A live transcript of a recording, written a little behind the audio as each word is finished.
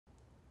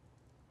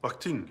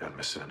Vaktin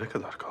gelmesine ne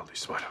kadar kaldı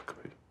İsmail Hakkı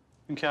Bey?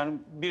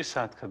 Hünkârım 1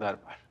 saat kadar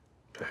var.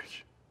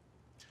 Peki.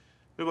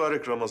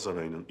 Mübarek Ramazan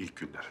ayının ilk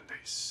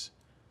günlerindeyiz.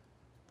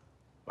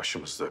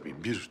 Başımızda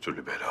bin bir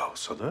türlü bela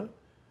olsa da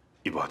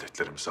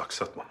ibadetlerimizi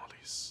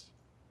aksatmamalıyız.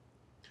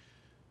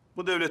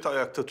 Bu devleti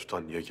ayakta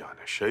tutan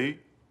yegane şey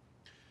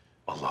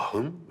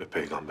Allah'ın ve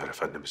Peygamber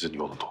Efendimizin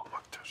yolunda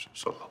olmaktır.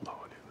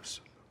 Sallallahu aleyhi ve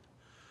sellem.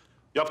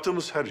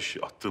 Yaptığımız her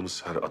işi,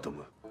 attığımız her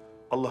adımı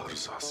Allah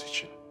rızası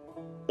için,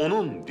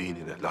 onun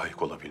dinine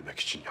layık olabilmek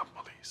için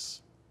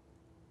yapmalıyız.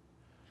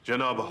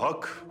 Cenab-ı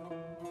Hak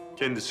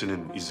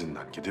kendisinin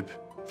izinden gidip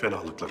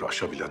fenalıkları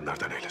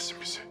aşabilenlerden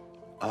eylesin bizi.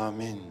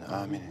 Amin,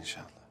 amin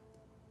inşallah.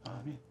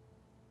 Amin.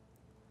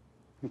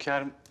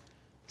 Hünkârım,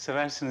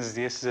 seversiniz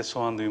diye size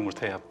soğanlı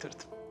yumurta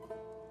yaptırdım.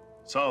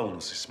 Sağ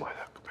olunuz İsmail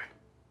Hakkı Bey.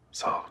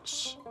 Sağ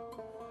olunuz.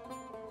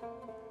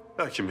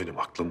 Lakin benim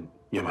aklım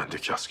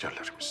Yemen'deki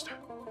askerlerimizde.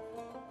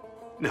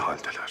 Ne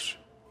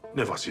haldeler,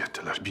 ne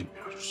vaziyetteler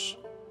bilmiyoruz.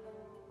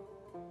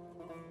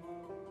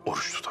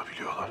 Oruç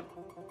tutabiliyorlar mı?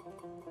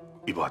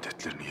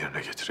 İbadetlerini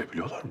yerine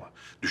getirebiliyorlar mı?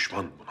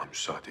 Düşman buna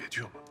müsaade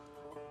ediyor mu?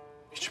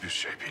 Hiçbir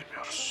şey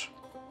bilmiyoruz.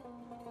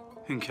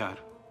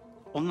 Hünkârım,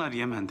 onlar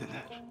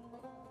Yemen'deler.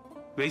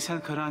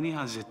 Veysel Karani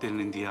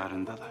Hazretlerinin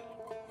diyarındalar.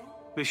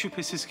 Ve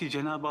şüphesiz ki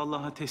Cenab-ı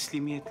Allah'a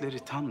teslimiyetleri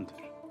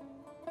tamdır.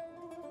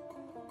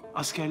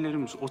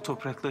 Askerlerimiz o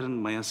toprakların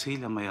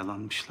mayasıyla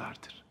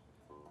mayalanmışlardır.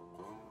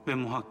 Ve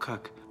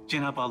muhakkak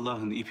Cenab-ı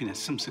Allah'ın ipine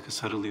sımsıkı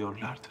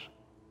sarılıyorlardır.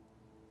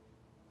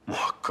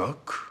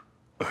 Muhakkak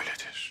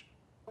öyledir.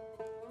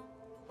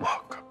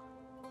 Muhakkak.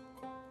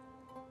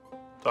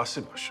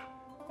 Tahsin Paşa,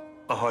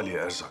 ahaliye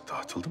erzak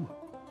dağıtıldı mı?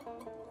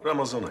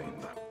 Ramazan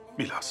ayında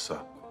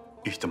bilhassa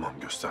ihtimam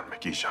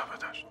göstermek icap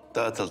eder.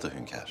 Dağıtıldı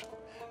hünkârım.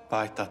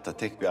 Payitahtta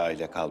tek bir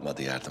aile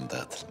kalmadı yardım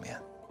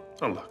dağıtılmayan.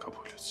 Allah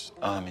kabul etsin.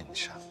 Amin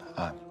inşallah,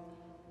 amin.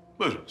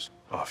 Buyurunuz.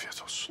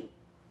 Afiyet olsun.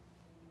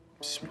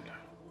 Bismillah.